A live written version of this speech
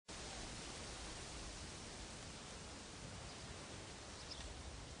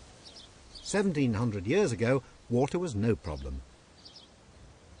1700 years ago, water was no problem.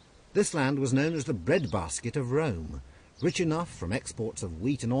 This land was known as the breadbasket of Rome, rich enough from exports of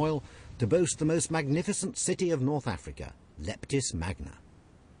wheat and oil to boast the most magnificent city of North Africa, Leptis Magna.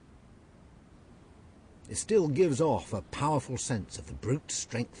 It still gives off a powerful sense of the brute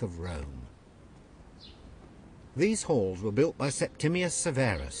strength of Rome. These halls were built by Septimius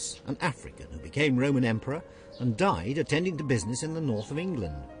Severus, an African who became Roman emperor and died attending to business in the north of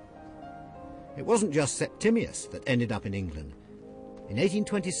England. It wasn't just Septimius that ended up in England. In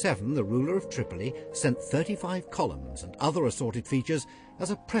 1827, the ruler of Tripoli sent 35 columns and other assorted features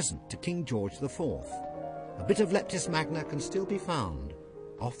as a present to King George IV. A bit of Leptis Magna can still be found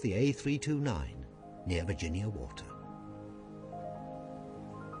off the A329 near Virginia Water.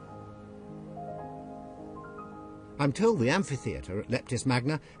 I'm told the amphitheatre at Leptis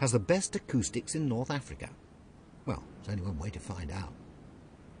Magna has the best acoustics in North Africa. Well, there's only one way to find out.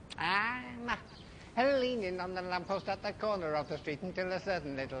 I'm leaning on the lamppost at the corner of the street until a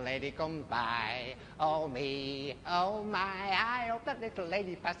certain little lady comes by. Oh me, oh my, I hope that little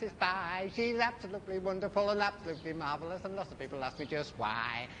lady passes by. She's absolutely wonderful and absolutely marvellous, and lots of people ask me just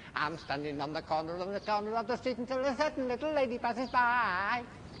why. I'm standing on the corner of the street until a certain little lady passes by.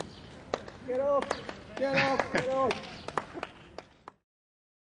 Get off, get off, get off.